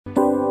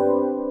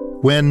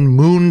When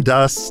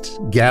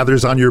moondust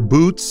gathers on your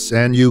boots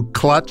and you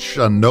clutch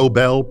a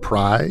Nobel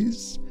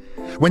Prize?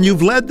 When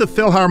you've led the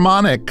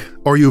Philharmonic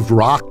or you've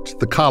rocked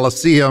the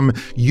Colosseum,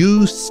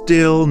 you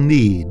still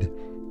need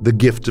the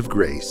gift of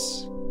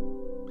grace.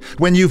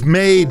 When you've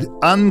made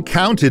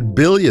uncounted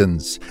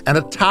billions and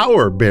a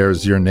tower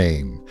bears your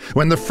name,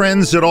 when the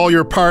friends at all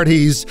your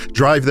parties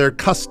drive their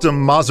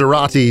custom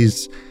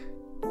Maseratis,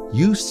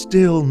 you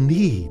still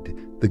need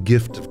the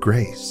gift of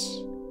grace.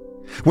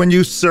 When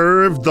you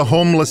served the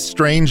homeless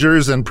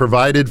strangers and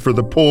provided for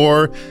the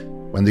poor,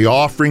 when the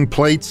offering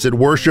plates at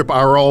worship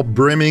are all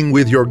brimming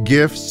with your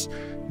gifts,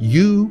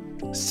 you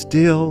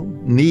still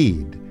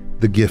need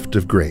the gift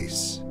of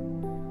grace.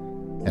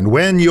 And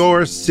when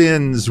your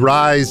sins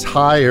rise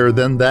higher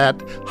than that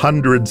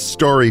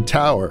 100-story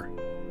tower,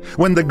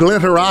 when the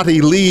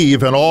glitterati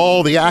leave and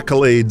all the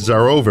accolades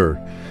are over,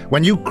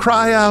 when you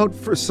cry out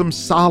for some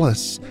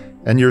solace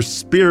and your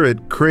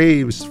spirit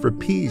craves for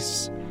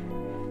peace,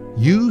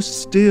 you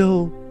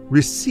still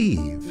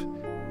receive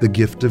the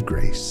gift of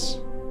grace.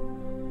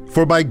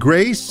 For by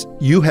grace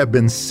you have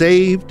been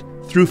saved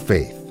through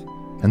faith,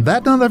 and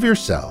that not of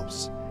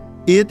yourselves.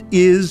 It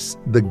is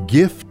the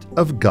gift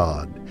of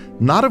God,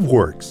 not of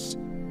works,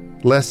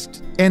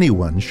 lest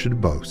anyone should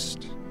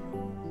boast.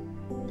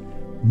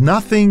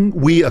 Nothing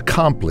we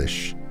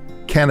accomplish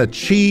can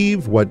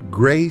achieve what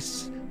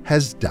grace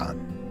has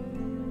done.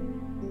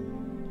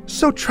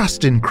 So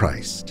trust in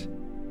Christ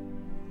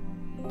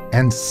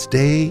and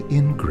stay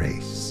in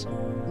grace.